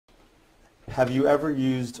Have you ever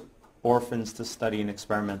used orphans to study an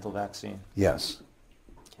experimental vaccine? Yes.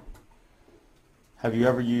 Have you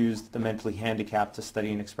ever used the mentally handicapped to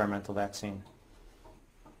study an experimental vaccine?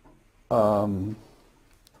 I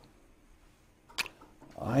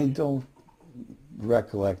don't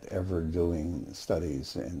recollect ever doing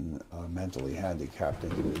studies in mentally handicapped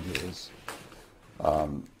individuals.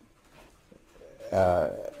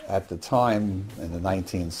 At the time, in the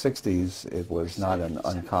 1960s, it was not an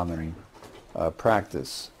uncommon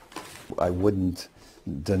practice. I wouldn't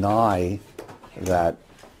deny that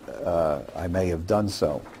I may have done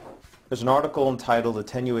so. There's an article entitled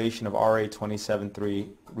Attenuation of RA273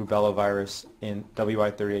 Rubella Virus in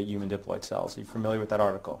WI38 Human Diploid Cells. Are you familiar with that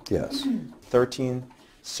article? Yes. 13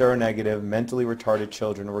 seronegative, mentally retarded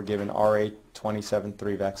children were given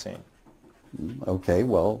RA273 vaccine. Okay,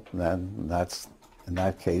 well, then that's, in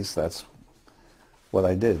that case, that's what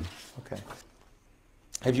I did. Okay.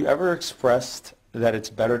 Have you ever expressed that it's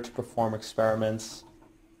better to perform experiments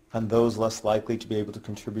on those less likely to be able to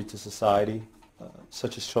contribute to society,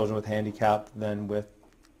 such as children with handicap, than with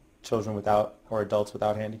children without or adults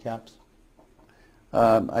without handicaps?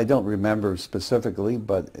 I don't remember specifically,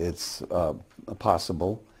 but it's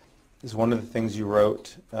possible. Is one of the things you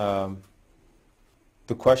wrote. The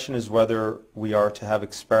question is whether we are to have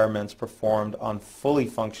experiments performed on fully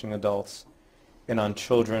functioning adults and on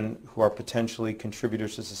children who are potentially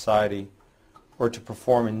contributors to society, or to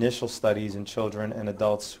perform initial studies in children and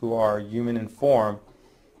adults who are human in form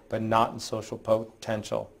but not in social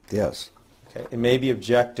potential. Yes. Okay. It may be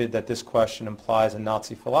objected that this question implies a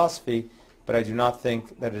Nazi philosophy, but I do not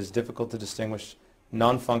think that it is difficult to distinguish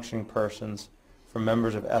non-functioning persons from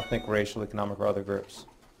members of ethnic, racial, economic, or other groups.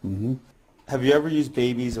 Mm-hmm. Have you ever used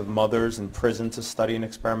babies of mothers in prison to study an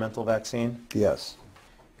experimental vaccine? Yes.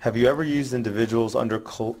 Have you ever used individuals under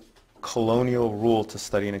colonial rule to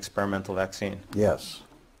study an experimental vaccine? Yes.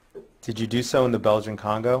 Did you do so in the Belgian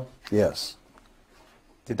Congo? Yes.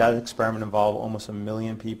 Did that experiment involve almost 1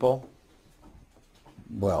 million people?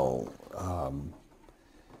 Well,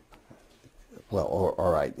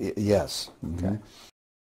 all right. Yes. Mm-hmm. Okay.